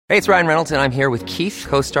Hey, it's Ryan Reynolds, and I'm here with Keith,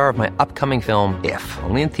 co-star of my upcoming film, If,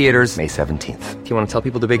 only in theaters May 17th. Do you want to tell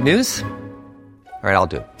people the big news? All right, I'll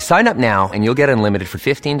do it. Sign up now and you'll get unlimited for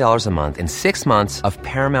 $15 a month and 6 months of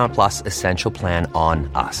Paramount Plus Essential Plan on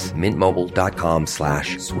us.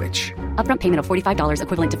 MintMobile.com/switch. Upfront payment of $45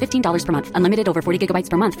 equivalent to $15 per month. Unlimited over 40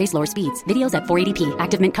 gigabytes per month. Face lower speeds. Videos at 480p.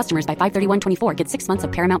 Active Mint customers by 531.24 get 6 months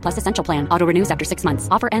of Paramount Plus Essential Plan. Auto renews after 6 months.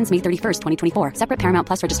 Offer ends May 31st, 2024. Separate Paramount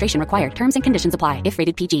Plus registration required. Terms and conditions apply if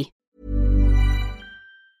rated PG.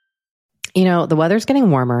 You know, the weather's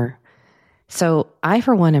getting warmer. So I,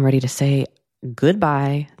 for one, am ready to say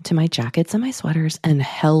goodbye to my jackets and my sweaters and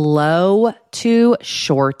hello to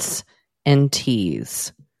shorts and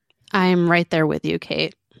tees. I'm right there with you,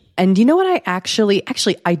 Kate. And you know what?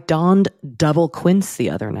 I donned double quince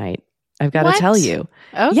the other night. I've got to tell you.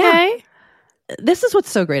 Okay. Yeah. This is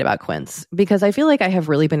what's so great about quince, because I feel like I have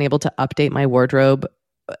really been able to update my wardrobe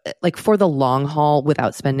like for the long haul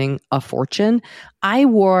without spending a fortune. I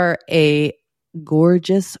wore a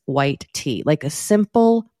gorgeous white tee, like a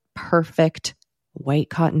simple, perfect white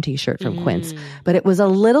cotton t-shirt from Quince, but it was a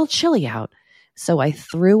little chilly out. So I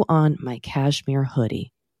threw on my cashmere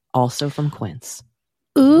hoodie, also from Quince.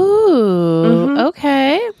 Ooh,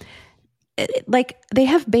 okay. Like they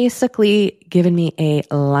have basically given me a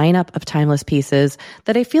lineup of timeless pieces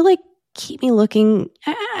that I feel like keep me looking,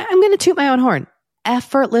 I'm going to toot my own horn,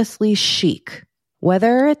 effortlessly chic.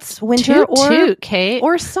 Whether it's winter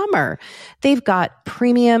or summer. They've got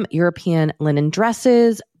premium European linen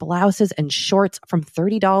dresses, blouses, and shorts from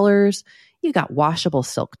 $30. You got washable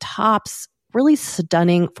silk tops, really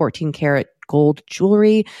stunning 14-karat gold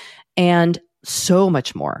jewelry, and so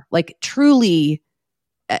much more. Like truly,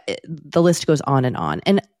 the list goes on and on.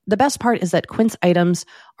 And the best part is that Quince items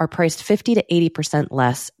are priced 50 to 80%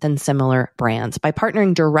 less than similar brands. By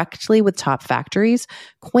partnering directly with top factories,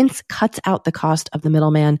 Quince cuts out the cost of the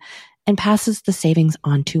middleman and passes the savings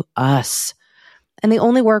on to us. And they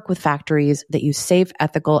only work with factories that use safe,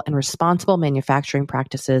 ethical, and responsible manufacturing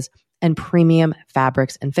practices and premium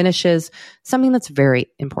fabrics and finishes, something that's very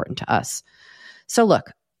important to us. So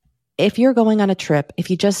look, if you're going on a trip, if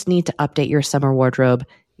you just need to update your summer wardrobe,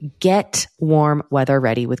 get warm weather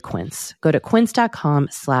ready with Quince. Go to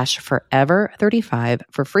quince.com/forever35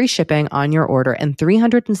 for free shipping on your order and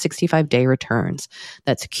 365-day returns.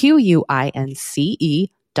 That's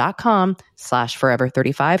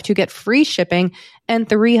QUINCE.com/forever35 to get free shipping and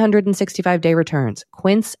 365-day returns.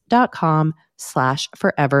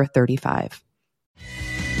 Quince.com/forever35.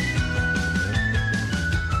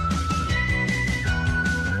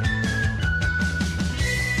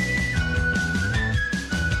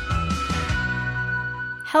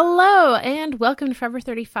 Hello, and welcome to Forever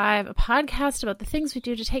 35, a podcast about the things we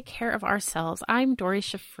do to take care of ourselves. I'm Dory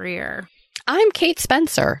Shafrir. I'm Kate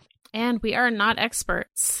Spencer. And we are not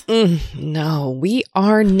experts. No, we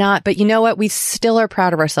are not. But you know what? We still are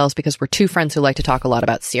proud of ourselves because we're two friends who like to talk a lot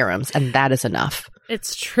about serums, and that is enough.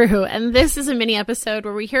 It's true. And this is a mini episode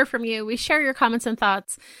where we hear from you, we share your comments and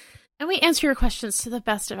thoughts, and we answer your questions to the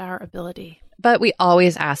best of our ability. But we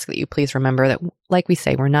always ask that you please remember that, like we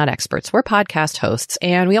say, we're not experts. We're podcast hosts,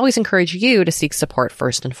 and we always encourage you to seek support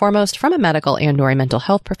first and foremost from a medical and/or a mental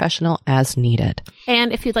health professional as needed.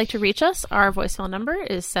 And if you'd like to reach us, our voicemail number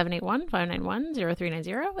is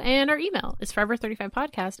 781-591-0390, and our email is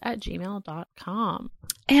forever35podcast@gmail.com.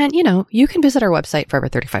 And, you know, you can visit our website, Forever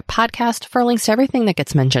 35 Podcast, for links to everything that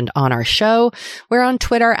gets mentioned on our show. We're on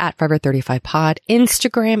Twitter at Forever 35 Pod,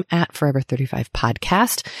 Instagram at Forever 35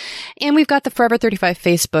 Podcast, and we've got the Forever 35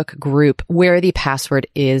 Facebook group where the password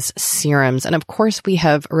is serums. And of course, we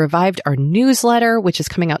have revived our newsletter, which is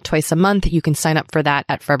coming out twice a month. You can sign up for that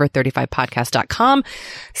at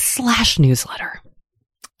forever35podcast.com/newsletter.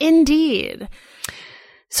 Indeed.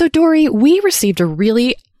 So, Dory, we received a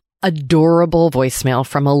really adorable voicemail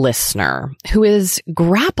from a listener who is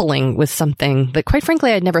grappling with something that, quite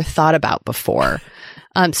frankly, I'd never thought about before.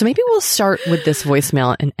 So maybe we'll start with this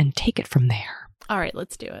voicemail and take it from there. All right,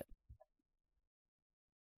 let's do it.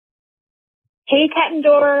 Hey, Kat and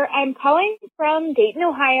Dor. I'm calling from Dayton,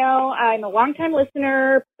 Ohio. I'm a longtime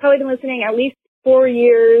listener, probably been listening at least 4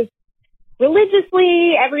 years,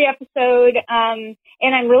 religiously every episode. And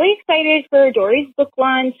I'm really excited for Dory's book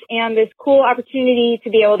launch and this cool opportunity to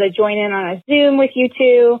be able to join in on a Zoom with you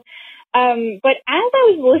two. But as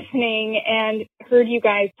I was listening and heard you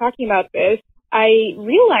guys talking about this, I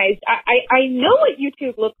realized I know what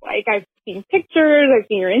YouTube looks like. I've seen pictures, I've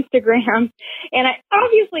seen your Instagram, and I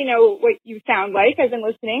obviously know what you sound like. I've been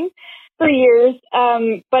listening for years,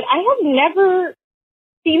 but I have never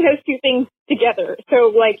seen those two things together. So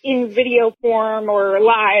like in video form or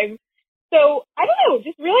live. So I don't know,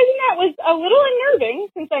 just realizing that was a little unnerving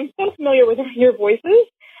since I'm so familiar with your voices.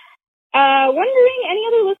 Wondering any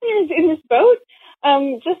other listeners in this boat?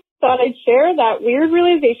 Just thought I'd share that weird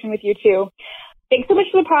realization with you too. Thanks so much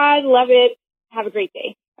for the pod. Love it. Have a great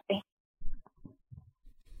day. Bye.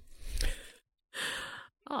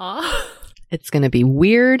 Aw. It's going to be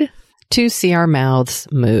weird to see our mouths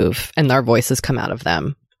move and our voices come out of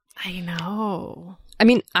them. I know. I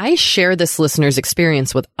mean, I share this listener's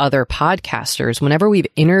experience with other podcasters. Whenever we've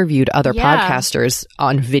interviewed other podcasters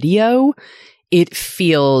on video, it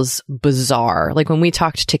feels bizarre. Like when we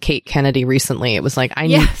talked to Kate Kennedy recently, it was like,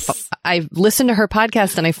 I've listened to her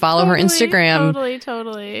podcast and I follow her Instagram.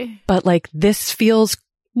 Totally. But like this feels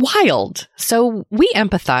wild. So we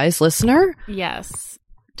empathize, listener. Yes,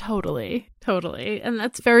 totally. And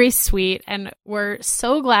that's very sweet. And we're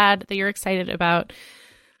so glad that you're excited about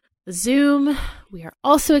the Zoom. We are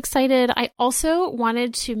also excited. I also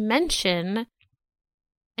wanted to mention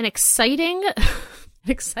an exciting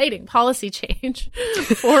policy change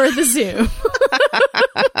for the Zoom.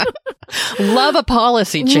 Love a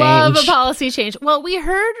policy change. Well, we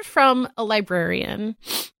heard from a librarian,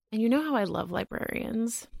 and you know how I love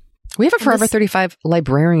librarians. We have a Forever 35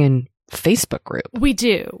 librarian Facebook group. We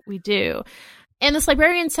do. And this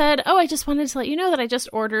librarian said, I just wanted to let you know that I just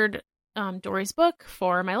ordered Dory's book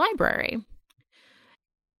for my library.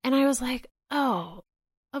 And I was like, oh,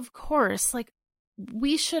 of course. Like,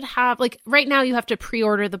 we should have, like, right now you have to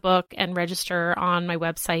pre-order the book and register on my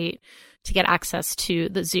website to get access to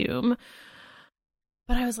the Zoom.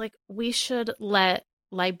 But I was like, we should let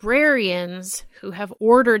librarians who have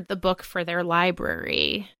ordered the book for their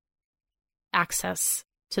library access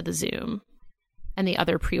to the Zoom and the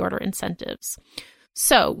other pre-order incentives.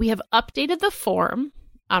 So we have updated the form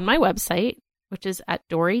on my website, which is at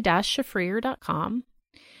dory-shafrir.com.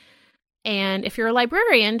 And if you're a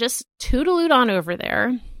librarian, just toodaloot on over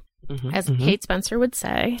there, as Kate Spencer would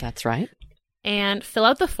say. That's right. And fill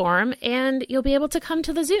out the form, and you'll be able to come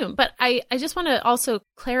to the Zoom. But I just want to also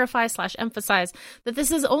clarify / emphasize that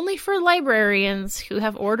this is only for librarians who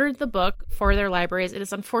have ordered the book for their libraries. It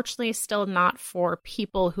is unfortunately still not for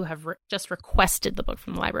people who have just requested the book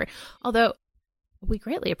from the library, although we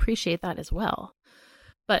greatly appreciate that as well.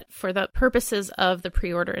 But for the purposes of the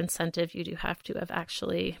pre-order incentive, you do have to have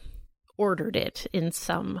actually ordered it in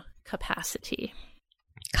some capacity.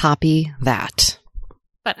 Copy that.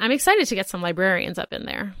 But I'm excited to get some librarians up in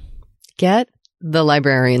there. Get the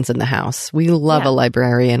librarians in the house. We love a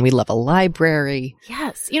librarian. We love a library.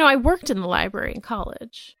 Yes. You know, I worked in the library in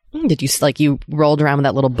college. Did you, you rolled around with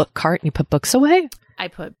that little book cart and you put books away? I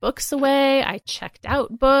put books away. I checked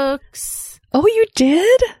out books. Oh, you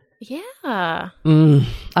did? Yeah. I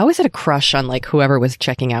always had a crush on whoever was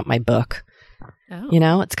checking out my book. Oh. You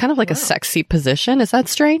know, it's kind of like a sexy position. Is that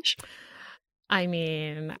strange? I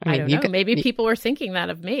mean, I don't know. Maybe people were thinking that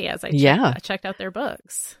of me as I checked out their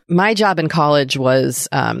books. My job in college was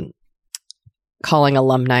calling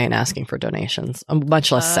alumni and asking for donations. A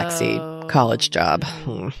much less sexy college job,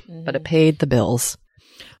 but it paid the bills.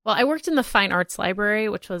 Well, I worked in the Fine Arts Library,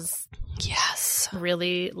 which was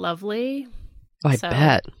really lovely. Oh, I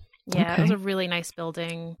bet. Yeah, It was a really nice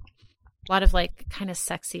building. A lot of kind of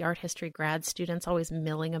sexy art history grad students always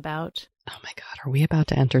milling about. Oh my God, are we about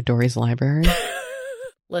to enter Dory's library?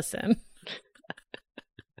 Listen.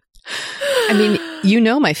 I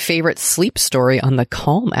mean, my favorite sleep story on the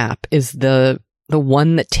Calm app is the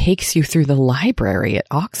one that takes you through the library at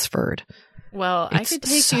Oxford. Well, I could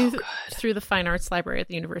take you through the Fine Arts Library at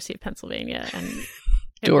the University of Pennsylvania, and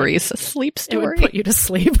Dory's a sleep story. It would put you to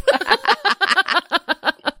sleep.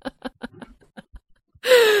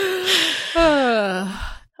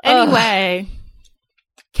 Anyway,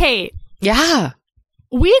 Kate. Yeah.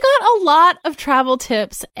 We got a lot of travel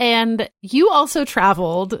tips, and you also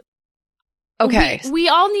traveled. Okay. We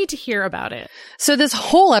all need to hear about it. So this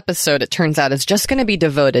whole episode, it turns out, is just going to be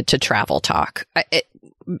devoted to travel talk.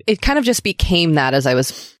 It kind of just became that as I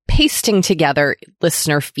was pasting together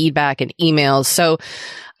listener feedback and emails. So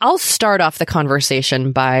I'll start off the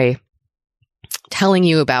conversation by telling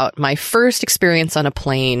you about my first experience on a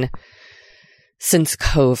plane since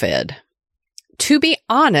COVID. To be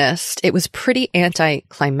honest, it was pretty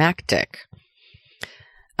anticlimactic.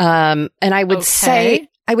 And I would say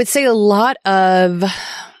a lot of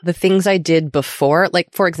the things I did before,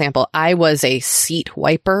 for example, I was a seat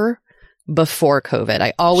wiper before COVID.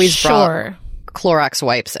 I always brought Clorox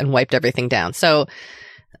wipes and wiped everything down. So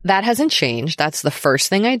that hasn't changed. That's the first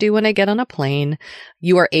thing I do when I get on a plane.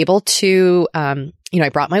 You are able to, I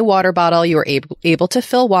brought my water bottle. You were able to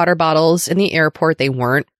fill water bottles in the airport. They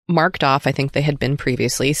weren't marked off. I think they had been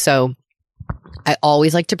previously. So I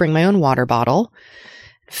always like to bring my own water bottle,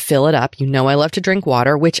 fill it up. You know, I love to drink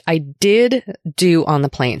water, which I did do on the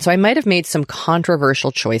plane. So I might have made some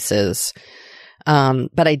controversial choices.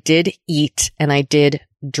 But I did eat and I did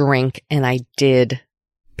drink and I did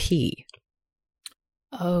pee.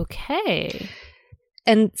 Okay.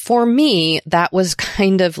 And for me, that was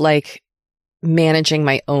kind of like managing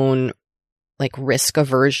my own like risk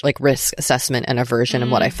assessment and aversion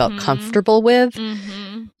and what I felt comfortable with.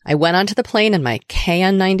 Mm-hmm. I went onto the plane in my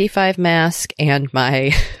KN95 mask and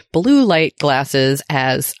my blue light glasses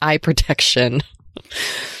as eye protection.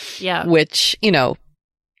 Yeah. Which, you know,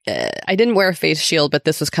 I didn't wear a face shield, but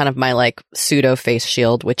this was kind of my like pseudo face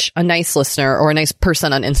shield, which a nice listener or a nice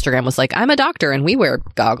person on Instagram was like, I'm a doctor and we wear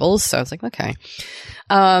goggles. So I was like, okay.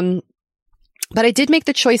 But I did make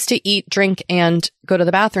the choice to eat, drink, and go to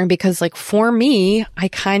the bathroom because, like, for me, I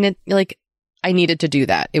kind of, like, I needed to do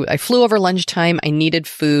that. I flew over lunchtime. I needed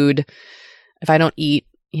food. If I don't eat,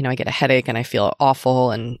 you know, I get a headache and I feel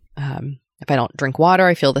awful. And if I don't drink water,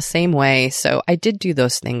 I feel the same way. So I did do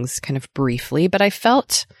those things kind of briefly, but I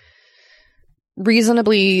felt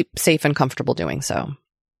reasonably safe and comfortable doing so.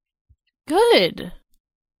 Good.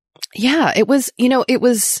 Yeah, it was, you know, it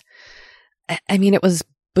was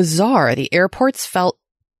bizarre. The airports felt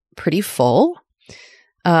pretty full.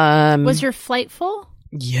 Was your flight full?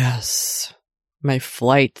 Yes. My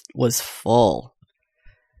flight was full.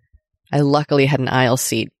 I luckily had an aisle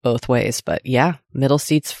seat both ways, but yeah, middle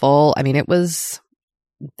seat's full. I mean, it was,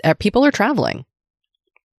 people are traveling.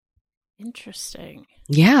 Interesting.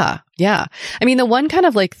 Yeah. Yeah. I mean, the one kind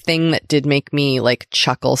of like thing that did make me like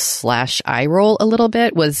chuckle / eye roll a little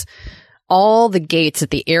bit was all the gates at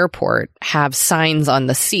the airport have signs on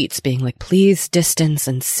the seats being like, please distance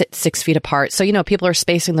and sit 6 feet apart. So, you know, people are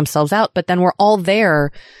spacing themselves out, but then we're all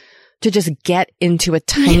there to just get into a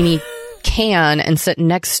tiny can and sit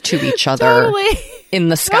next to each other in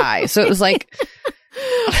the sky. So it was like,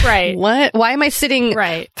 right. What? Why am I sitting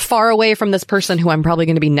far away from this person who I'm probably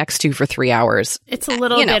going to be next to for 3 hours? It's a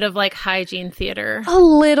little bit of like hygiene theater. A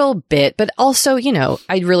little bit, but also, you know,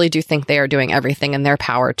 I really do think they are doing everything in their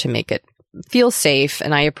power to make it feel safe,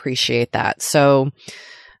 and I appreciate that. So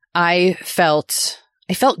I felt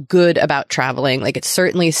good about traveling. Like, it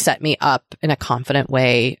certainly set me up in a confident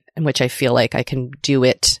way in which I feel like I can do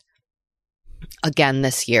it again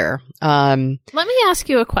this year. Let me ask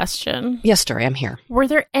you a question. Yes, Dory, I'm here. Were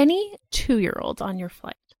there any 2-year-olds on your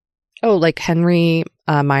flight? Oh, like Henry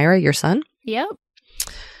Myra, your son? Yep.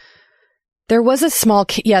 There was a small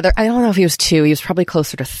kid. Yeah, I don't know if he was 2. He was probably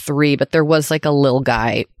closer to 3, but there was like a little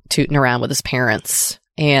guy tooting around with his parents.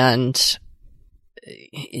 And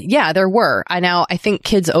yeah, there were. I think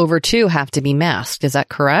kids over 2 have to be masked. Is that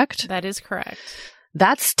correct? That is correct.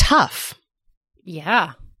 That's tough.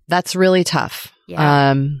 Yeah. That's really tough.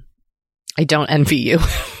 Yeah. I don't envy you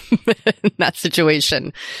in that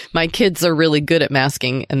situation. My kids are really good at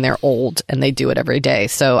masking and they're old and they do it every day.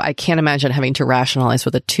 So I can't imagine having to rationalize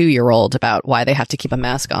with a 2-year-old about why they have to keep a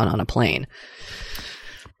mask on a plane.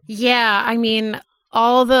 Yeah. I mean,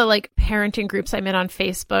 all the like parenting groups I'm in on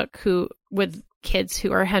Facebook who with kids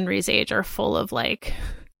who are Henry's age are full of like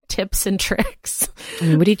tips and tricks. I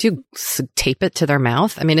mean, what do you do? Tape it to their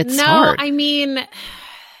mouth? I mean, it's hard. No, I mean,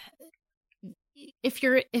 if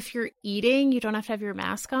you're eating, you don't have to have your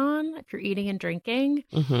mask on if you're eating and drinking.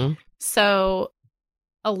 Mm-hmm. So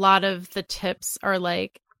a lot of the tips are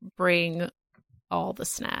like, bring all the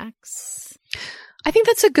snacks. I think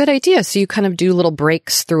that's a good idea. So you kind of do little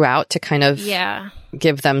breaks throughout to kind of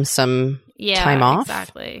give them some time off.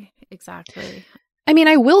 Exactly. I mean,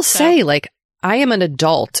 I will say, like, I am an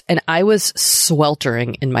adult and I was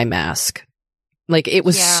sweltering in my mask. Like, it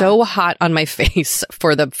was so hot on my face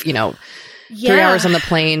for the, 3 hours on the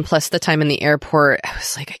plane plus the time in the airport. I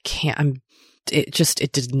was like, I can't,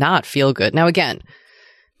 it did not feel good. Now, again,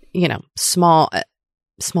 small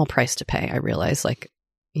price to pay. I realize, like,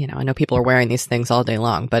 I know people are wearing these things all day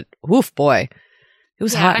long, but woof, boy, it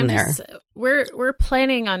was hot in there. We're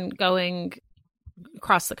planning on going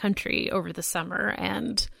across the country over the summer,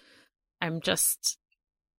 and I'm just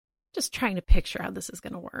trying to picture how this is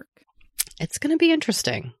going to work. It's going to be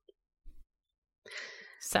interesting.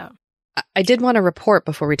 So I did want to report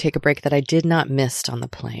before we take a break that I did not mist on the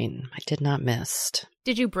plane. I did not mist.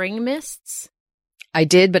 Did you bring mists? I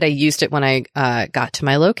did, but I used it when I got to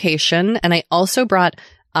my location. And I also brought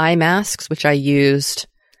eye masks, which I used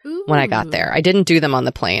when I got there. I didn't do them on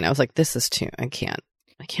the plane. I was like, this is I can't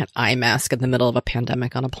eye mask in the middle of a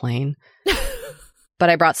pandemic on a plane. But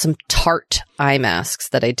I brought some Tarte eye masks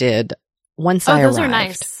that I did once I arrived. Those are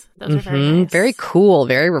nice. Those are very nice. Very cool,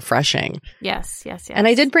 very refreshing. Yes. And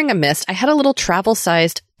I did bring a mist. I had a little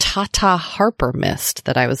travel-sized Tata Harper mist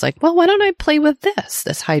that I was like, well, why don't I play with this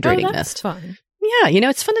hydrating mist? Fun. Yeah,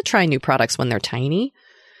 it's fun to try new products when they're tiny.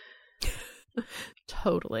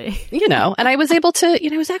 Totally. And I was able to,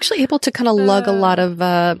 I was actually able to kind of lug a lot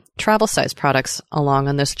of travel-sized products along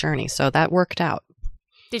on this journey. So that worked out.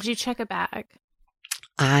 Did you check a bag?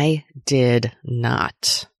 I did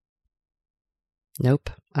not.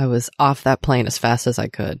 Nope. I was off that plane as fast as I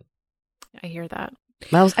could. I hear that.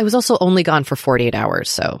 Well, I was also only gone for 48 hours,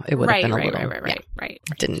 so it would have been a little... Right.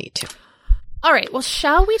 Didn't need to. All right. Well,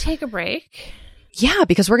 shall we take a break? Yeah,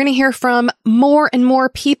 because we're going to hear from more and more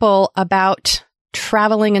people about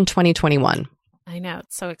traveling in 2021. I know.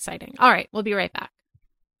 It's so exciting. All right. We'll be right back.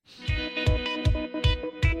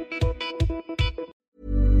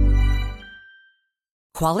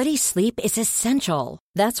 Quality sleep is essential.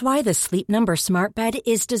 That's why the Sleep Number Smart Bed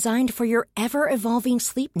is designed for your ever-evolving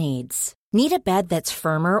sleep needs. Need a bed that's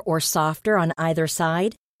firmer or softer on either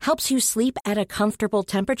side? Helps you sleep at a comfortable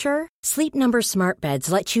temperature? Sleep Number Smart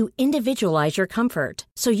Beds let you individualize your comfort,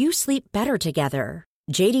 so you sleep better together.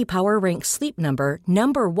 J.D. Power ranks Sleep Number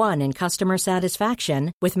number 1 in customer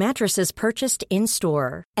satisfaction with mattresses purchased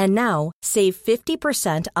in-store. And now, save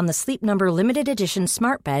 50% on the Sleep Number Limited Edition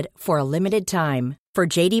Smart Bed for a limited time. For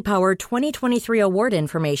J.D. Power 2023 award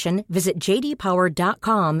information, visit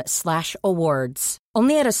jdpower.com/awards.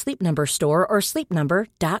 Only at a Sleep Number store or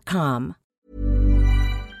sleepnumber.com.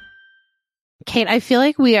 Kate, I feel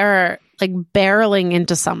like we are barreling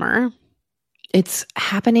into summer. It's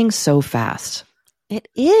happening so fast. It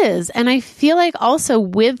is. And I feel like also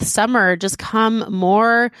with summer just come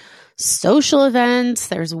more social events.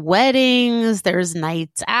 There's weddings, there's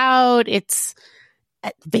nights out, it's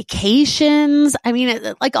vacations. I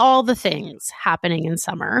mean, all the things happening in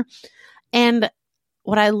summer. And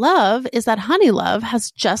what I love is that Honeylove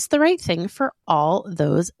has just the right thing for all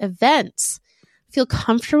those events. Feel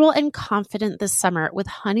comfortable and confident this summer with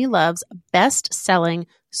Honeylove's best-selling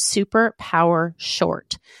Super Power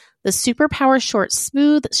Short. The Super Power Short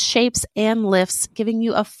smooths, shapes, and lifts, giving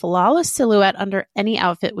you a flawless silhouette under any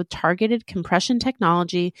outfit with targeted compression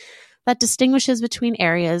technology that distinguishes between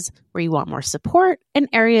areas where you want more support and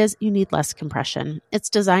areas you need less compression. It's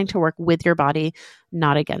designed to work with your body,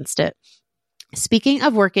 not against it. Speaking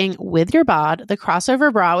of working with your bod, the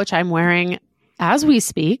crossover bra, which I'm wearing as we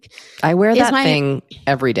speak. I wear that thing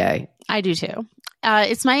every day. I do too.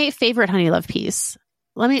 It's my favorite Honeylove piece.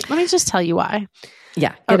 Let me just tell you why.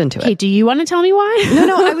 Yeah, get into it. Okay, do you want to tell me why?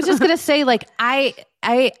 No, I was just going to say I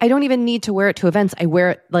don't even need to wear it to events. I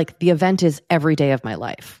wear it the event is every day of my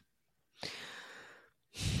life.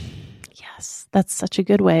 Yes, that's such a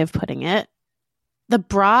good way of putting it. The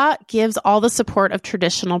bra gives all the support of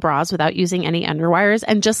traditional bras without using any underwires.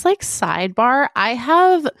 And just sidebar, I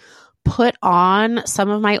have put on some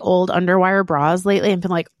of my old underwire bras lately and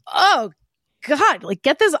been like, oh God,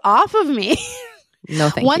 get this off of me. No,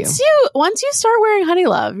 thank you. Once you start wearing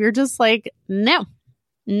Honeylove, you're just no,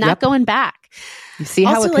 not going back. You see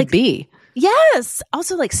how it could be. Yes.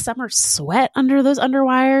 Also, summer sweat under those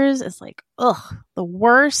underwires is the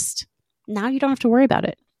worst. Now you don't have to worry about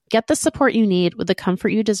it. Get the support you need with the comfort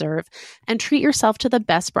you deserve and treat yourself to the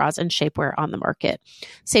best bras and shapewear on the market.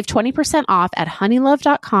 Save 20% off at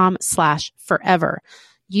honeylove.com/forever.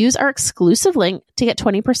 Use our exclusive link to get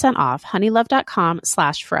 20% off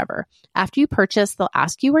honeylove.com/forever. After you purchase, they'll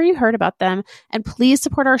ask you where you heard about them, and please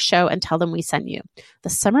support our show and tell them we sent you. The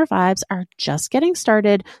summer vibes are just getting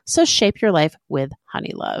started, so shape your life with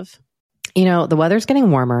Honeylove. The weather's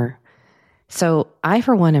getting warmer, so I,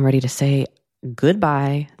 for one, am ready to say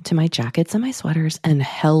goodbye to my jackets and my sweaters and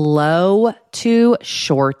hello to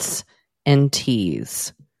shorts and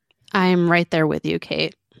tees. I'm right there with you,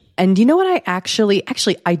 Kate. And you know what? I actually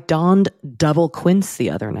I donned double quince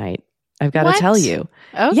the other night. I've got to tell you.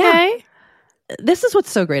 Okay. Yeah. This is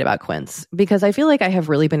what's so great about quince, because I feel like I have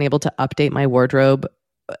really been able to update my wardrobe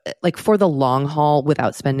for the long haul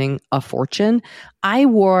without spending a fortune. I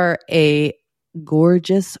wore a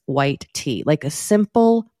gorgeous white tee, a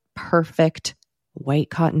simple, perfect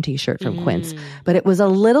white cotton t-shirt from Quince, but it was a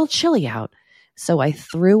little chilly out. So I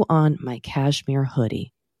threw on my cashmere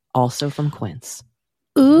hoodie, also from Quince.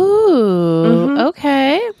 Ooh,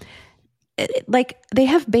 okay. They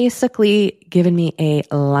have basically given me a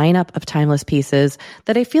lineup of timeless pieces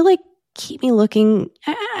that I feel keep me looking,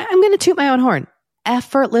 I'm going to toot my own horn,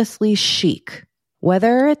 effortlessly chic,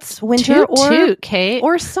 whether it's winter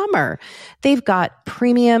or summer. They've got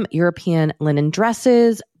premium European linen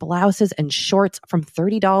dresses, blouses, and shorts from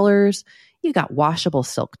 $30. You got washable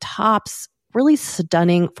silk tops, really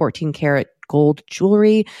stunning 14 karat gold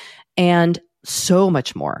jewelry, and so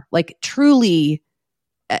much more. Like truly,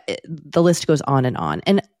 the list goes on and on.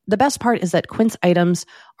 And the best part is that Quince items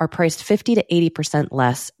are priced 50 to 80%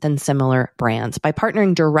 less than similar brands. By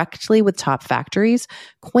partnering directly with top factories,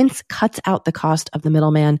 Quince cuts out the cost of the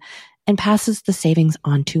middleman and passes the savings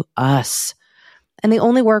on to us. And they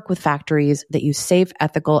only work with factories that use safe,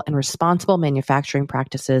 ethical, and responsible manufacturing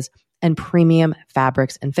practices and premium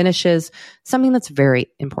fabrics and finishes, something that's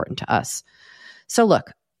very important to us. So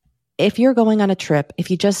look, if you're going on a trip, if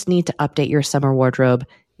you just need to update your summer wardrobe,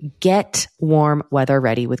 get warm weather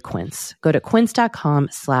ready with Quince. Go to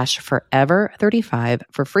quince.com/forever35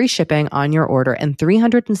 for free shipping on your order and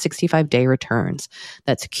 365-day returns.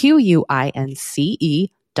 That's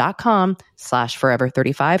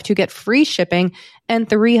QUINCE.com/forever35 to get free shipping and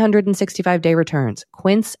 365-day returns.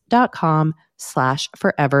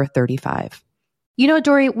 Quince.com/forever35. You know,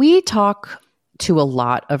 Doree, we talk to a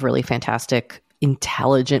lot of really fantastic,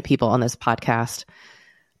 intelligent people on this podcast.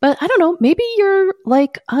 But I don't know, maybe you're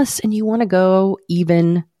like us and you want to go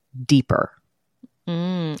even deeper.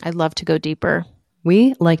 I'd love to go deeper.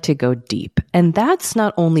 We like to go deep. And that's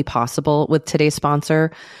not only possible with today's sponsor,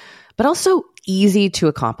 but also easy to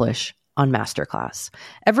accomplish on Masterclass.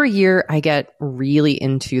 Every year I get really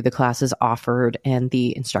into the classes offered and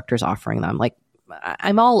the instructors offering them. Like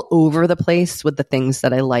I'm all over the place with the things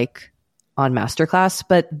that I like on Masterclass.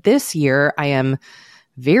 But this year I am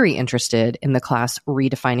very interested in the class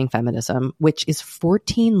Redefining Feminism, which is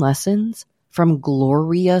 14 lessons from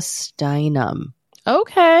Gloria Steinem.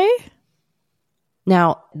 Okay.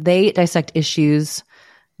 Now, they dissect issues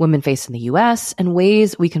women face in the U.S. and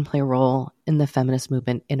ways we can play a role in the feminist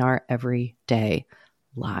movement in our everyday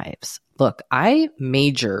lives. Look, I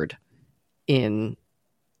majored in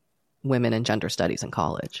women and gender studies in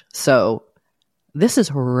college, so this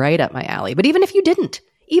is right up my alley. But even if you didn't,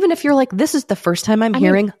 even if you're like, this is the first time I'm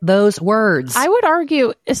hearing those words. I would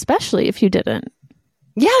argue, especially if you didn't.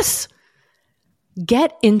 Yes.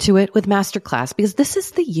 Get into it with Masterclass, because this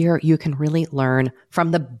is the year you can really learn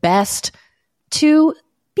from the best to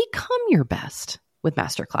become your best with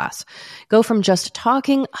Masterclass. Go from just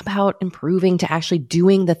talking about improving to actually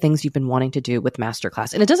doing the things you've been wanting to do with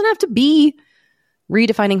Masterclass. And it doesn't have to be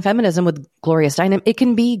redefining feminism with Gloria Steinem. It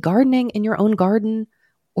can be gardening in your own garden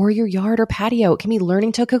or your yard or patio. It can be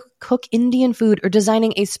learning to cook Indian food or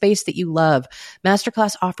designing a space that you love.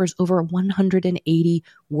 Masterclass offers over 180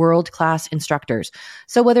 world-class instructors.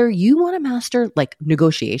 So whether you want to master like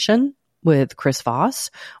negotiation with Chris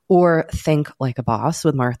Voss, or think like a boss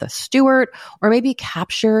with Martha Stewart, or maybe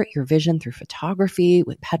capture your vision through photography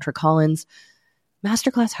with Petra Collins,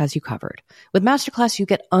 Masterclass has you covered. With Masterclass, you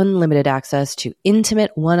get unlimited access to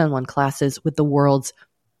intimate one-on-one classes with the world's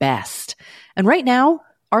best. And right now,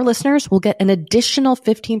 our listeners will get an additional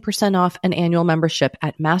 15% off an annual membership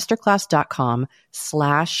at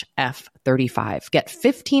masterclass.com/F35. Get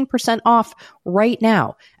 15% off right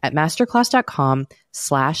now at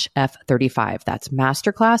masterclass.com/F35. That's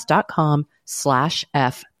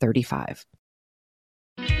masterclass.com/F35.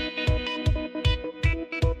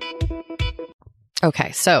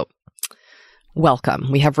 Okay, so welcome.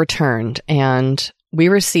 We have returned, and we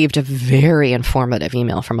received a very informative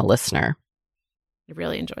email from a listener. I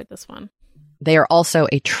really enjoyed this one. They are also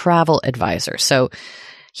a travel advisor. So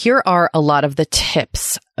here are a lot of the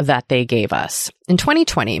tips that they gave us. In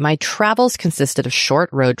 2020, my travels consisted of short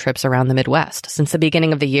road trips around the Midwest. Since the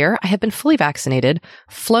beginning of the year, I have been fully vaccinated,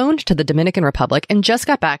 flown to the Dominican Republic, and just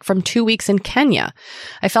got back from 2 weeks in Kenya.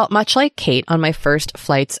 I felt much like Kate on my first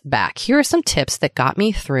flights back. Here are some tips that got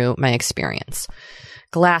me through my experience.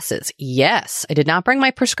 Glasses. Yes, I did not bring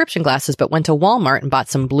my prescription glasses, but went to Walmart and bought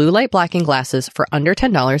some blue light blocking glasses for under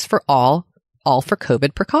 $10 for all for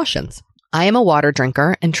COVID precautions. I am a water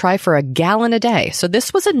drinker and try for a gallon a day, so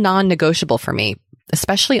this was a non-negotiable for me,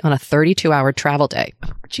 especially on a 32-hour travel day.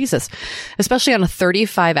 Jesus, especially on a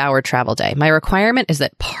 35-hour travel day. My requirement is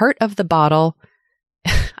that part of the bottle...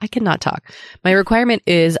 I cannot talk. My requirement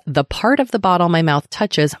is the part of the bottle my mouth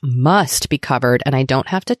touches must be covered, and I don't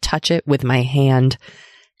have to touch it with my hand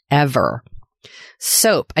ever.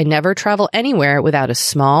 Soap. I never travel anywhere without a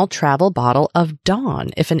small travel bottle of Dawn.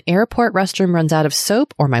 If an airport restroom runs out of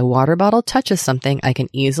soap or my water bottle touches something, I can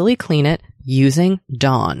easily clean it using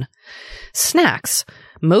Dawn. Snacks.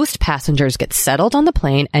 Most passengers get settled on the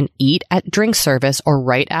plane and eat at drink service or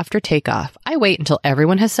right after takeoff. I wait until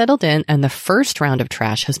everyone has settled in and the first round of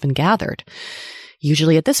trash has been gathered.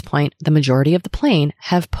 Usually at this point, the majority of the plane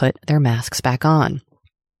have put their masks back on.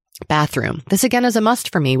 Bathroom. This again is a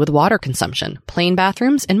must for me with water consumption. Plain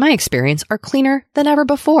bathrooms, in my experience, are cleaner than ever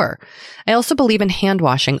before. I also believe in hand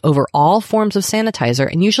washing over all forms of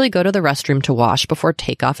sanitizer and usually go to the restroom to wash before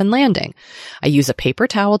takeoff and landing. I use a paper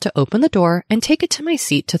towel to open the door and take it to my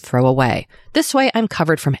seat to throw away. This way I'm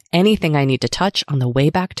covered from anything I need to touch on the way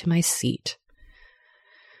back to my seat.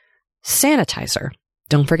 Sanitizer.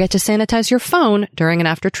 Don't forget to sanitize your phone during and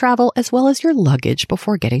after travel, as well as your luggage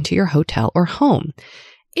before getting to your hotel or home.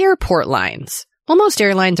 Airport lines. While most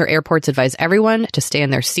airlines or airports advise everyone to stay in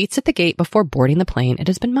their seats at the gate before boarding the plane, it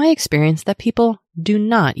has been my experience that people do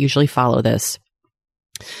not usually follow this.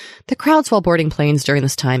 The crowds while boarding planes during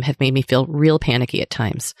this time have made me feel real panicky at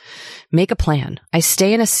times. Make a plan. I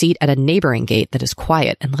stay in a seat at a neighboring gate that is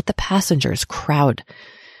quiet and let the passengers crowding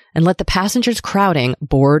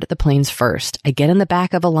board the planes first. I get in the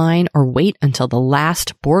back of a line or wait until the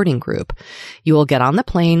last boarding group. You will get on the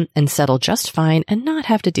plane and settle just fine and not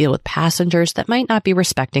have to deal with passengers that might not be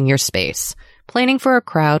respecting your space. Planning for a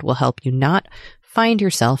crowd will help you not find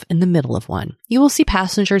yourself in the middle of one. You will see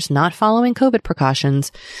passengers not following COVID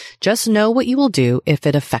precautions. Just know what you will do if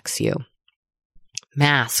it affects you.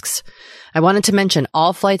 Masks. I wanted to mention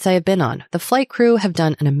all flights I have been on. The flight crew have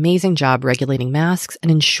done an amazing job regulating masks and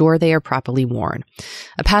ensure they are properly worn.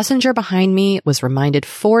 A passenger behind me was reminded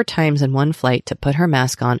 4 times in one flight to put her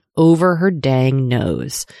mask on over her dang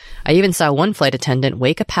nose. I even saw one flight attendant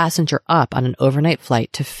wake a passenger up on an overnight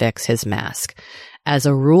flight to fix his mask. As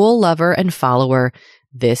a rule lover and follower,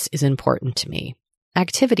 this is important to me.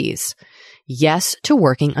 Activities. Yes to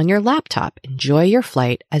working on your laptop. Enjoy your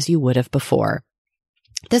flight as you would have before.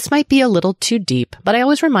 This might be a little too deep, but I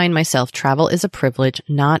always remind myself travel is a privilege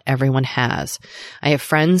not everyone has. I have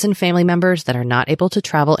friends and family members that are not able to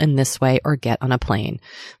travel in this way or get on a plane.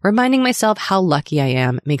 Reminding myself how lucky I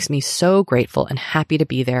am makes me so grateful and happy to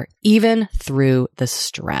be there, even through the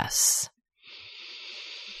stress.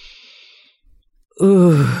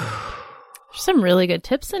 Ooh. There's some really good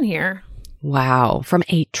tips in here. Wow. From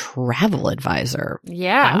a travel advisor.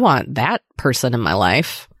 Yeah. I want that person in my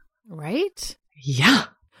life. Right? Yeah.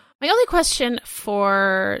 My only question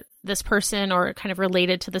for this person, or kind of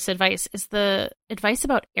related to this advice, is the advice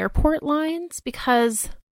about airport lines, because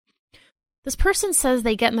this person says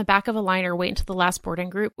they get in the back of a line or wait until the last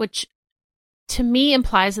boarding group, which to me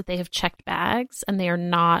implies that they have checked bags and they are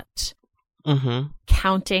not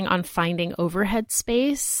counting on finding overhead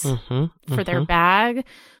space for their bag.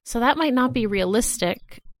 So that might not be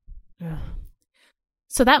realistic.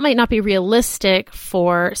 So that might not be realistic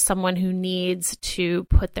for someone who needs to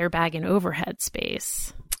put their bag in overhead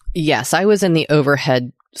space. Yes, I was in the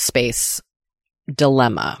overhead space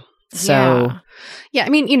dilemma. So, yeah, I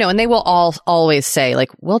mean, you know, and they will always say, like,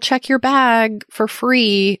 we'll check your bag for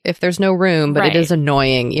free if there's no room. But It is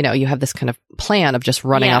annoying. You know, you have this kind of plan of just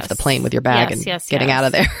running off the plane with your bag and getting out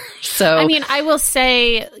of there. So, I mean, I will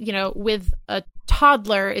say, you know, with a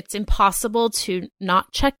toddler, it's impossible to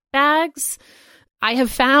not check bags. I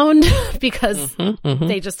have found, because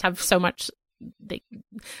they just have so much,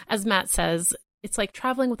 as Matt says, it's like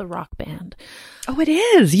traveling with a rock band. Oh, it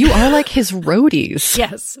is. You are like his roadies.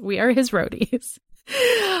 Yes, we are his roadies.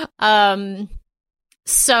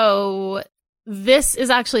 So this is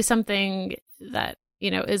actually something that,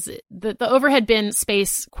 you know, is the overhead bin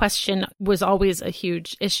space question was always a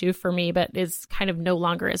huge issue for me, but is kind of no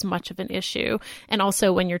longer as much of an issue. And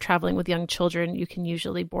also when you're traveling with young children, you can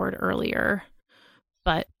usually board earlier.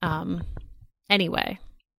 But anyway.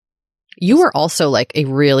 You were also like a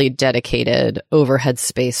really dedicated overhead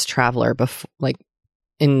space traveler like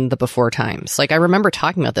in the before times. Like I remember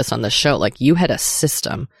talking about this on the show. Like you had a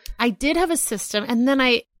system. I did have a system. And then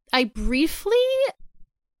I briefly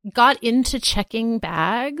got into checking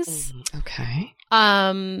bags. Okay.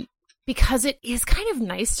 Because it is kind of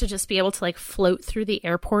nice to just be able to like float through the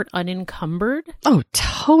airport unencumbered. Oh,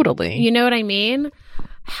 totally. You know what I mean?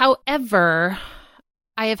 However,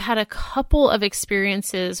 I have had a couple of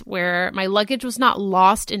experiences where my luggage was not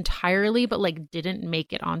lost entirely, but like didn't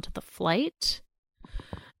make it onto the flight.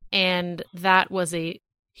 And that was a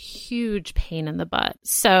huge pain in the butt.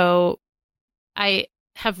 So I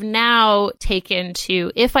have now taken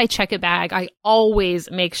to, if I check a bag, I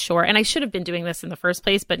always make sure, and I should have been doing this in the first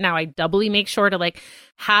place, but now I doubly make sure to like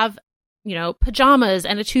have, you know, pajamas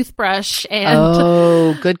and a toothbrush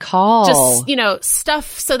and good call. Just, you know,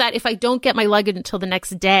 stuff so that if I don't get my luggage until the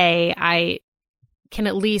next day, I can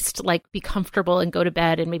at least like be comfortable and go to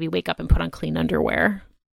bed and maybe wake up and put on clean underwear.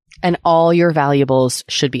 And all your valuables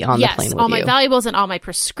should be on the plane with you. Yes, all my valuables and all my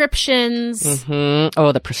prescriptions.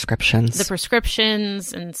 Oh, the prescriptions. The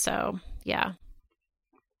prescriptions. And so, yeah.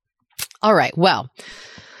 All right. Well,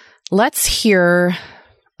 let's hear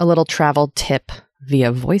a little travel tip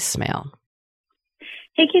via voicemail.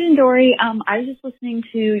 Hey, Kate and Dory. I was just listening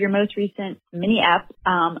to your most recent mini ep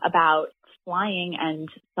about flying and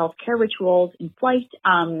self-care rituals in flight.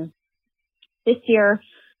 This year,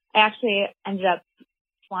 I actually ended up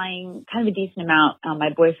flying kind of a decent amount. My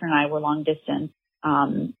boyfriend and I were long distance,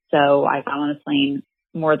 so I got on a plane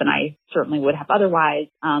more than I certainly would have otherwise.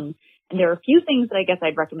 And there are a few things that I guess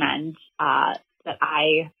I'd recommend that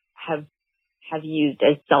I have used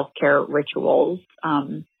as self-care rituals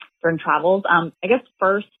during travels. I guess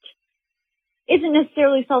first isn't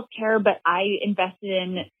necessarily self-care, but I invested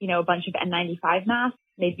in, a bunch of N95 masks.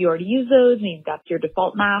 Maybe you already use those. Maybe that's your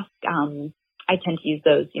default mask. I tend to use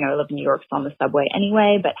those, I live in New York, so on the subway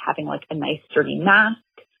anyway, but having like a nice sturdy mask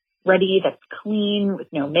ready that's clean with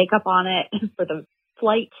no makeup on it for the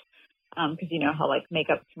flight. Cause you know how like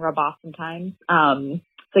makeup can rub off sometimes.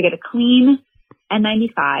 So get a clean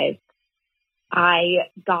N95. I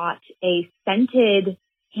got a scented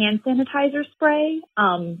hand sanitizer spray.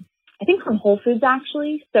 I think from Whole Foods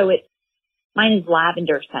actually. So mine is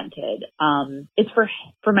lavender scented. It's for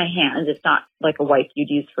my hands. It's not like a wipe you'd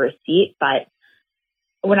use for a seat, but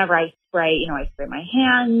whenever I spray, I spray my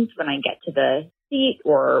hands when I get to the seat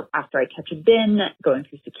or after I touch a bin going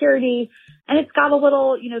through security. And it's got a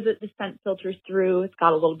little, the scent filters through. It's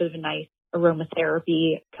got a little bit of a nice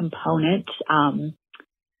aromatherapy component.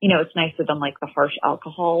 It's nicer than like the harsh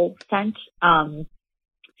alcohol scent. And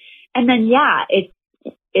then,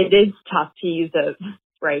 it is tough to use a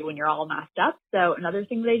spray when you're all masked up. So another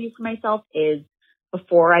thing that I do for myself is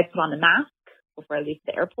before I put on the mask, before I leave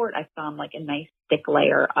the airport, I put on like a nice thick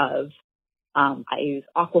layer of, I use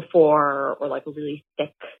Aquaphor or like a really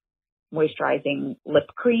thick moisturizing lip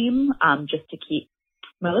cream, just to keep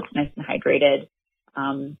my lips nice and hydrated,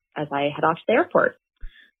 as I head off to the airport.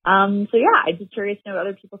 I'd be curious to know what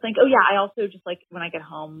other people think. Oh yeah. I also just like when I get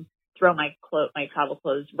home, throw my travel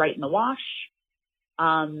clothes right in the wash.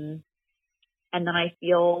 And then I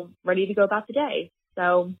feel ready to go about the day.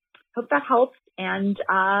 So hope that helps. And,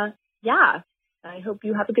 I hope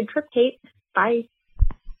you have a good trip, Kate. Bye.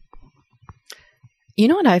 You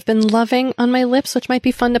know what I've been loving on my lips, which might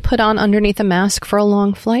be fun to put on underneath a mask for a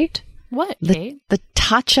long flight? What, Kate? The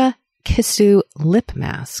Tatcha Kissu lip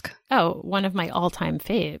mask. Oh, one of my all-time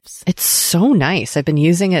faves. It's so nice. I've been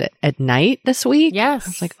using it at night this week. Yes. I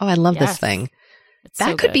was like, I love this thing. It's that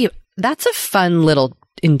so could good. that's a fun little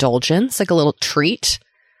indulgence, like a little treat.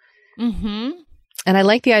 Mm-hmm. And I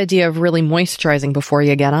like the idea of really moisturizing before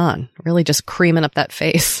you get on, really just creaming up that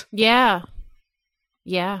face. Yeah.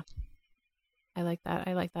 Yeah. I like that.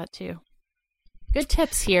 I like that too. Good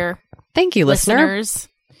tips here. Thank you, listeners.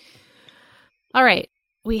 All right.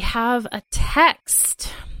 We have a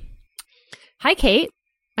text. Hi, Kate.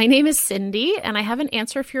 My name is Cindy, and I have an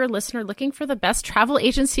answer if you're a listener looking for the best travel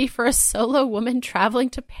agency for a solo woman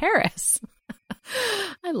traveling to Paris.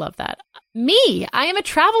 I love that. Me, I am a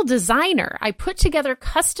travel designer. I put together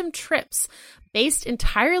custom trips based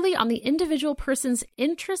entirely on the individual person's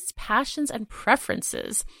interests, passions, and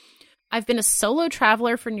preferences. I've been a solo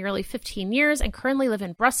traveler for nearly 15 years and currently live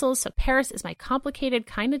in Brussels, so Paris is my complicated,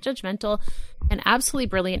 kind of judgmental, and absolutely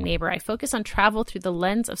brilliant neighbor. I focus on travel through the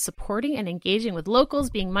lens of supporting and engaging with locals,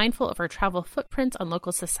 being mindful of our travel footprint on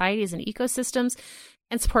local societies and ecosystems,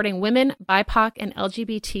 and supporting women, BIPOC, and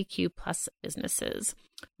LGBTQ plus businesses.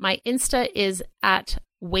 My Insta is at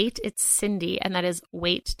Wait It's Cindy, and that is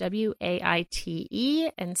Wait,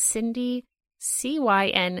 Waite, and Cindy,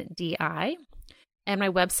 Cyndi. And my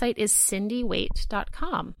website is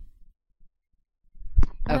cindywait.com.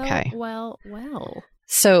 Okay. Well.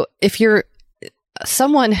 So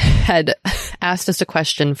someone had asked us a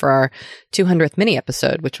question for our 200th mini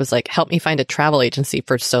episode, which was like, help me find a travel agency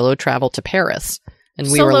for solo travel to Paris.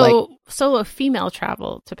 And we were like, solo female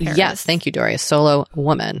travel to Paris. Yes. Thank you, Dory. A solo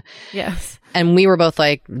woman. Yes. And we were both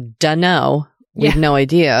like, dunno. We have no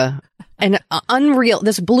idea. And unreal.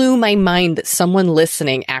 This blew my mind that someone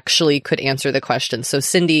listening actually could answer the question. So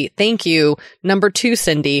Cindy, thank you. Number 2,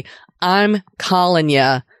 Cindy, I'm calling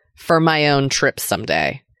you for my own trip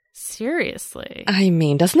someday. Seriously. I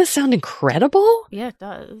mean, doesn't this sound incredible? Yeah, it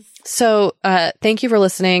does. So thank you for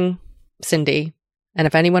listening, Cindy. And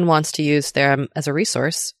if anyone wants to use them as a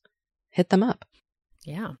resource, hit them up.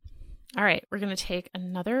 Yeah. All right. We're going to take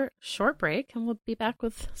another short break and we'll be back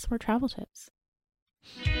with some more travel tips.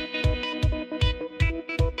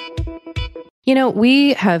 You know,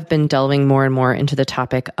 we have been delving more and more into the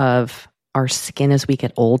topic of our skin as we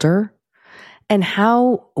get older and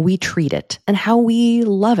how we treat it and how we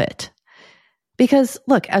love it. Because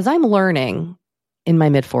look, as I'm learning in my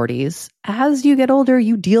mid-40s, as you get older,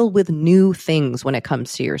 you deal with new things when it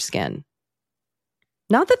comes to your skin.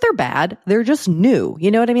 Not that they're bad, they're just new.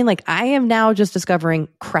 You know what I mean? Like I am now just discovering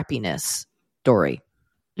crepiness, Dory.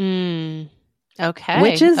 Okay.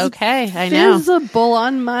 Which is okay. I know. visible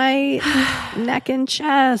on my neck and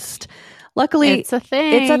chest. Luckily, It's a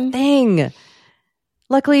thing.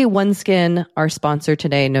 Luckily, OneSkin, our sponsor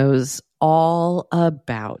today, knows all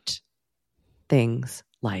about things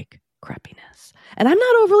like crepiness. And I'm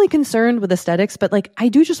not overly concerned with aesthetics, but like I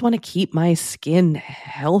do just want to keep my skin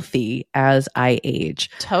healthy as I age.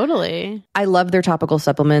 Totally. I love their topical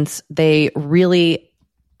supplements. They really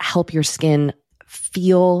help your skin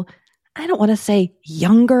feel, I don't want to say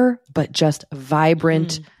younger, but just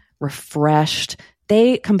vibrant, refreshed.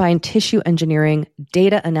 They combine tissue engineering,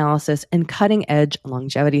 data analysis, and cutting edge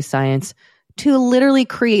longevity science to literally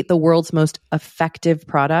create the world's most effective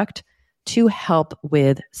product to help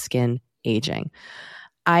with skin aging.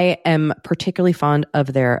 I am particularly fond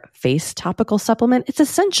of their face topical supplement. It's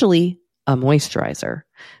essentially a moisturizer,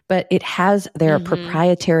 but it has their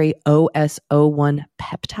proprietary OSO1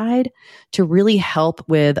 peptide to really help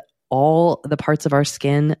with all the parts of our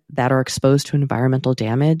skin that are exposed to environmental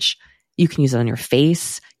damage. You can use it on your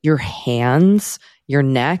face, your hands, your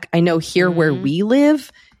neck. I know here where we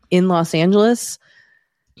live in Los Angeles,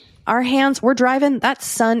 our hands, we're driving, that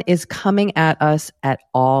sun is coming at us at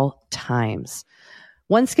all times.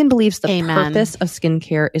 OneSkin believes the purpose of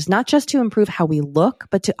skincare is not just to improve how we look,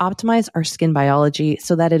 but to optimize our skin biology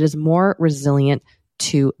so that it is more resilient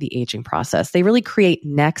to the aging process. They really create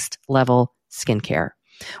next level skincare.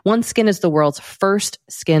 OneSkin is the world's first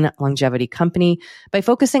skin longevity company. By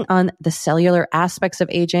focusing on the cellular aspects of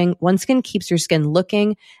aging, OneSkin keeps your skin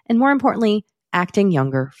looking and, more importantly, acting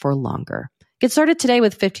younger for longer. Get started today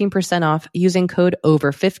with 15% off using code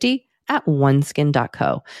OVER50 at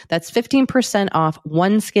oneskin.co. That's 15% off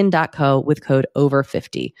oneskin.co with code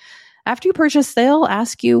OVER50. After you purchase, they'll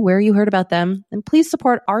ask you where you heard about them, and please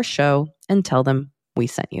support our show and tell them we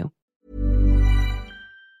sent you.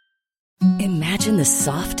 Imagine the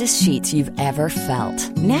softest sheets you've ever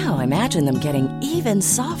felt. Now imagine them getting even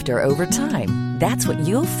softer over time. That's what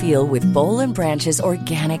you'll feel with Boll & Branch's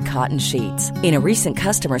organic cotton sheets. In a recent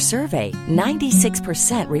customer survey,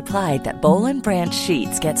 96% replied that Boll & Branch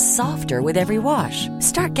sheets get softer with every wash.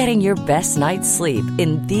 Start getting your best night's sleep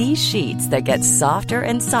in these sheets that get softer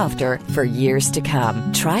and softer for years to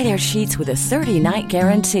come. Try their sheets with a 30-night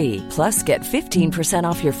guarantee. Plus, get 15%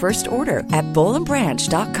 off your first order at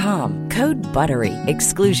bollandbranch.com. Code BUTTERY.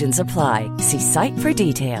 Exclusions apply. See site for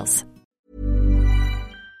details.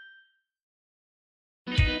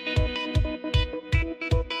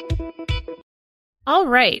 All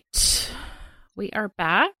right. We are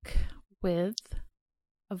back with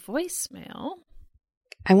a voicemail.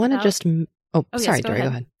 I want to just... sorry, yes, Dory, go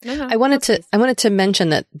ahead. No, I wanted to mention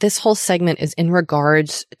that this whole segment is in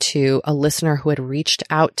regards to a listener who had reached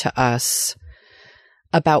out to us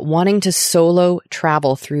about wanting to solo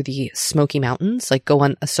travel through the Smoky Mountains, like go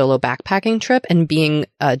on a solo backpacking trip, and being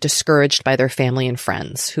discouraged by their family and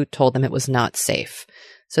friends who told them it was not safe.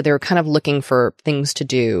 So they were kind of looking for things to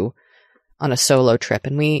do on a solo trip.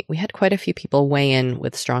 And we had quite a few people weigh in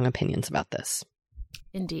with strong opinions about this.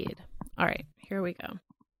 Indeed. All right, here we go.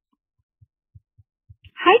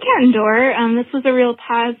 Hi, Kat and Dor. This was a real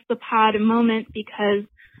pause the pod moment because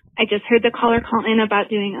I just heard the caller call in about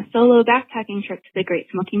doing a solo backpacking trip to the Great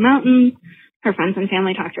Smoky Mountains. Her friends and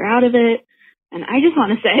family talked her out of it. And I just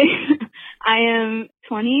want to say I am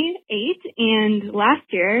 28, and last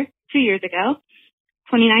year, 2 years ago,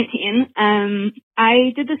 2019,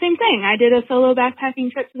 I did the same thing. I did a solo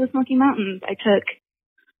backpacking trip to the Smoky Mountains. It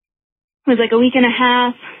was like a week and a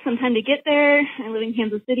half, some time to get there. I live in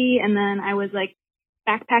Kansas City, and then I was like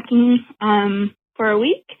backpacking for a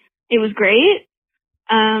week. It was great.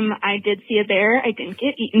 I did see a bear. I didn't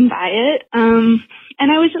get eaten by it. And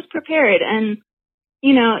I was just prepared. And,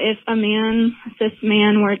 you know, if a cis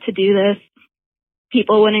man were to do this,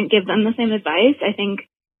 people wouldn't give them the same advice. I think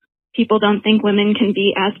people don't think women can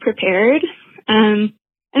be as prepared. And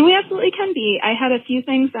we absolutely can be. I had a few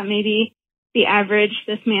things that maybe the average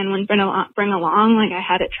cis man wouldn't bring along. Like I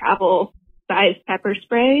had a travel size pepper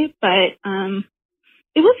spray, but,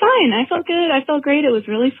 it was fine. I felt good. I felt great. It was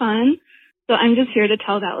really fun. So I'm just here to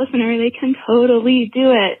tell that listener they can totally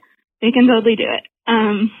do it. They can totally do it.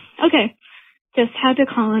 Okay. Just had to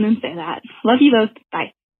call in and say that. Love you both.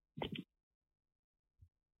 Bye.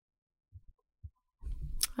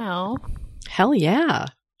 Oh. Hell yeah.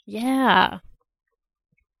 Yeah.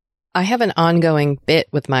 I have an ongoing bit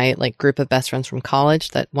with my group of best friends from college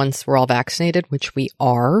that once we're all vaccinated, which we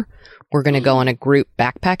are, we're going to go on a group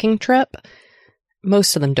backpacking trip.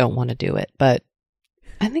 Most of them don't want to do it, but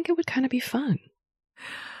I think it would kind of be fun.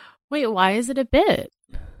 Wait, why is it a bit?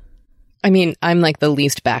 I mean, I'm like the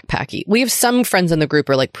least backpacky. We have some friends in the group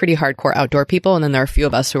who are like pretty hardcore outdoor people. And then there are a few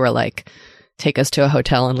of us who are like, take us to a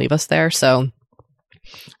hotel and leave us there. So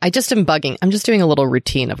I just am bugging. I'm just doing a little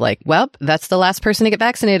routine of like, well, that's the last person to get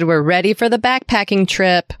vaccinated. We're ready for the backpacking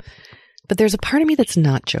trip. But there's a part of me that's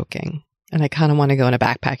not joking. And I kind of want to go on a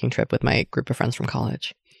backpacking trip with my group of friends from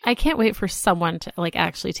college. I can't wait for someone to like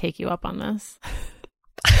actually take you up on this.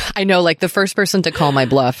 I know, like the first person to call my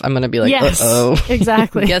bluff, I'm going to be like, yes, uh-oh.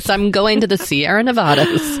 Exactly. Yes, I'm going to the Sierra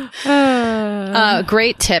Nevadas.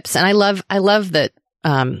 Great tips. And I love that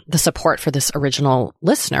the support for this original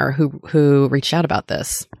listener who reached out about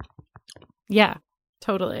this. Yeah,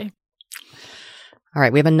 totally. All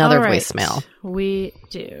right. We have another voicemail. We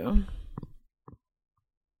do.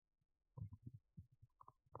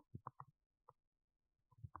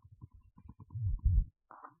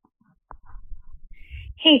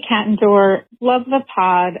 Hey, Kat and Dor. Love the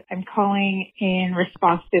pod. I'm calling in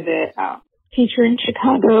response to the teacher in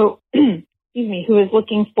Chicago, excuse me, who is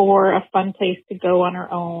looking for a fun place to go on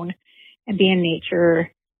her own and be in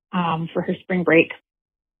nature for her spring break.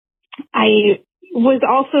 I was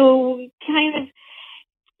also kind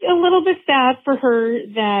of a little bit sad for her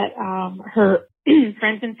that her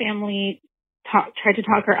friends and family tried to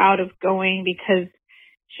talk her out of going because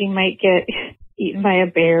she might get eaten by a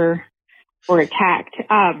bear or attacked.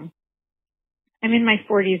 I'm in my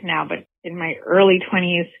 40s now, but in my early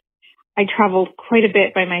 20s, I traveled quite a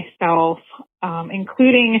bit by myself,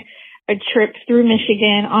 including a trip through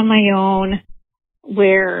Michigan on my own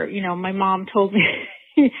where, you know, my mom told me,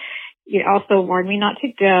 it also warned me not to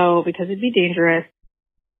go because it'd be dangerous.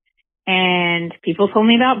 And people told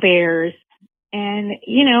me about bears. And,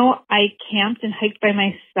 you know, I camped and hiked by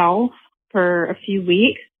myself for a few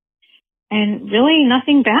weeks. And really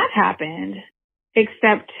nothing bad happened,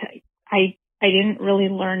 except I didn't really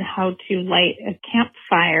learn how to light a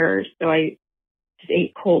campfire, so I just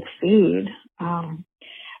ate cold food. That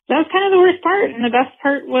was kind of the worst part, and the best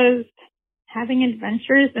part was having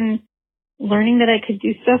adventures and learning that I could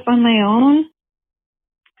do stuff on my own.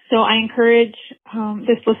 So I encourage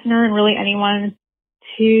this listener and really anyone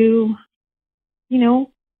to, you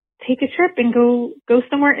know, take a trip and go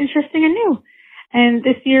somewhere interesting and new. And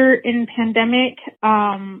this year in pandemic,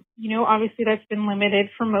 you know, obviously that's been limited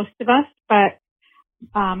for most of us, but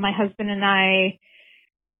my husband and I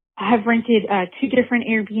have rented 2 different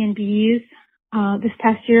Airbnbs this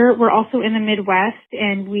past year. We're also in the Midwest,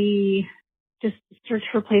 and we just search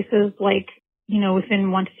for places like, you know,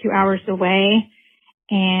 within 1 to 2 hours away.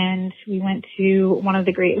 And we went to one of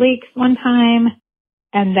the Great Lakes one time,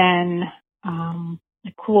 and then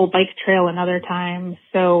a cool bike trail another time.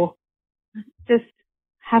 So just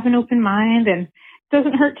have an open mind, and it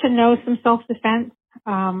doesn't hurt to know some self-defense.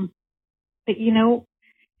 But, you know,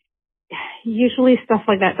 usually stuff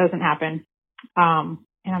like that doesn't happen. And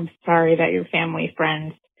I'm sorry that your family,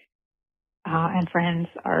 friends, and friends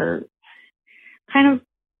are kind of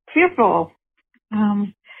fearful.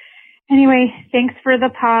 Anyway, thanks for the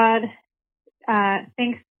pod.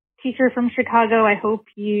 Thanks, teacher from Chicago. I hope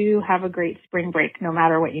you have a great spring break no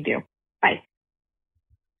matter what you do. Bye.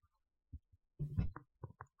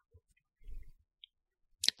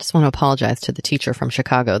 Just want to apologize to the teacher from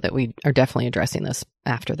Chicago that we are definitely addressing this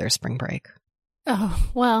after their spring break. Oh,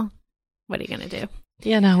 well, what are you going to do?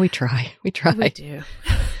 Yeah, no, we try. We try. We do.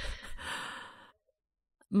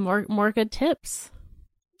 More good tips.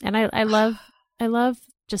 And I love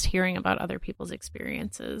just hearing about other people's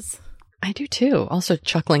experiences. I do too. Also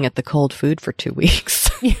chuckling at the cold food for 2 weeks.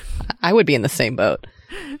 I would be in the same boat.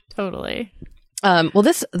 Totally. Well,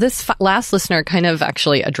 this last listener kind of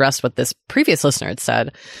actually addressed what this previous listener had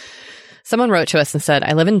said. Someone wrote to us and said,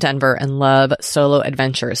 I live in Denver and love solo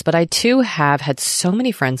adventures, but I too have had so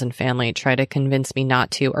many friends and family try to convince me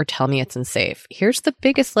not to or tell me it's unsafe. Here's the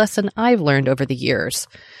biggest lesson I've learned over the years.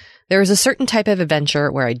 There is a certain type of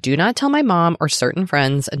adventure where I do not tell my mom or certain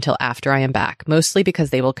friends until after I am back, mostly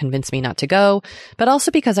because they will convince me not to go, but also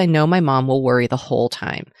because I know my mom will worry the whole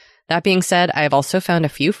time. That being said, I have also found a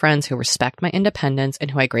few friends who respect my independence and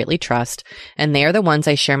who I greatly trust, and they are the ones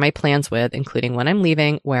I share my plans with, including when I'm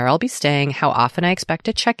leaving, where I'll be staying, how often I expect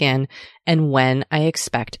to check in, and when I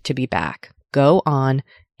expect to be back. Go on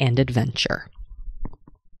and adventure.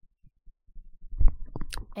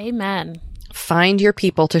 Amen. Find your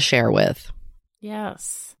people to share with.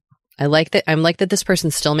 Yes. I'm like that this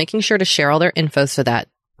person's still making sure to share all their info so that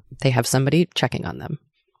they have somebody checking on them.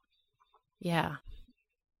 Yeah.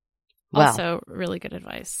 Well, also, really good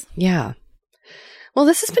advice. Yeah. Well,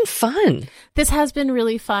 this has been fun. This has been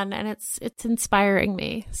really fun, and it's inspiring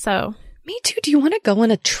me. So, me too. Do you want to go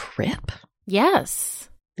on a trip? Yes.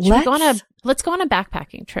 let's go on a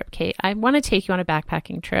backpacking trip, Kate. I want to take you on a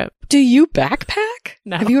backpacking trip. Do you backpack?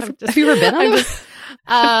 No. Have you ever been on it?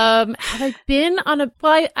 Have I been on a,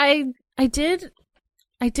 well, I did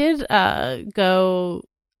have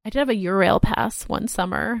a Eurail pass one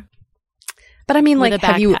summer. But I mean, like,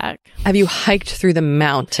 have you hiked through the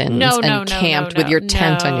mountains and camped with your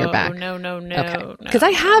tent on your back? No. Because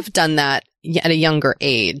I have done that at a younger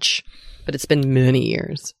age, but it's been many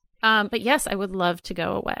years. But yes, I would love to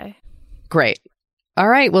go away. Great. All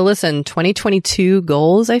right. Well, listen, 2022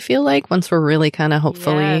 goals, I feel like, once we're really kind of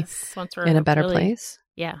hopefully in a better place.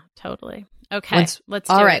 Yeah, totally. Okay. Let's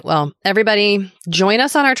do all it. right. Well, everybody join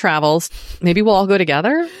us on our travels. Maybe we'll all go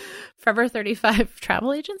together. Forever 35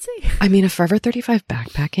 travel agency? I mean, a Forever 35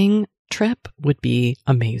 backpacking trip would be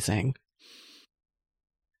amazing.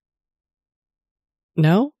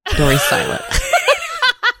 No? Dory's silent.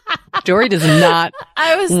 Dory does not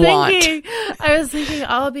I was thinking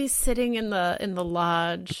I'll be sitting in the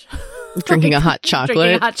lodge. Drinking a hot chocolate.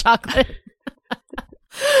 Drinking a hot chocolate.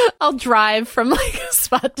 I'll drive from like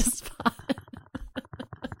spot to spot.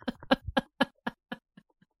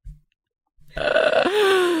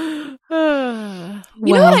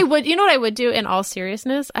 You know what I would do in all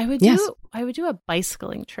seriousness? I would do a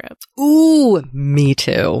bicycling trip. Ooh, me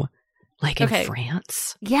too. Like in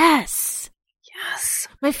France? Yes. Yes.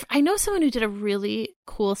 I know someone who did a really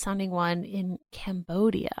cool sounding one in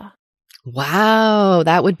Cambodia. Wow,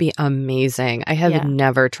 that would be amazing. I have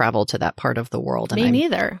never traveled to that part of the world. Me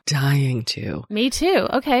neither. Dying to. Me too.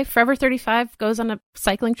 Okay, Forever 35 goes on a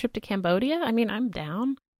cycling trip to Cambodia. I mean, I'm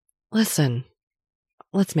down. Listen,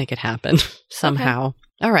 let's make it happen somehow. Okay.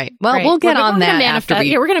 All right. Well, Great. we'll get on that after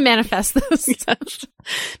we... Yeah, we're going to manifest this. Yes.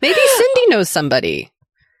 Maybe Cindy knows somebody.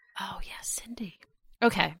 Oh, yeah, Cindy.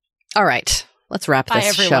 Okay. All right. Let's wrap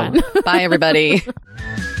this show. Bye, everybody.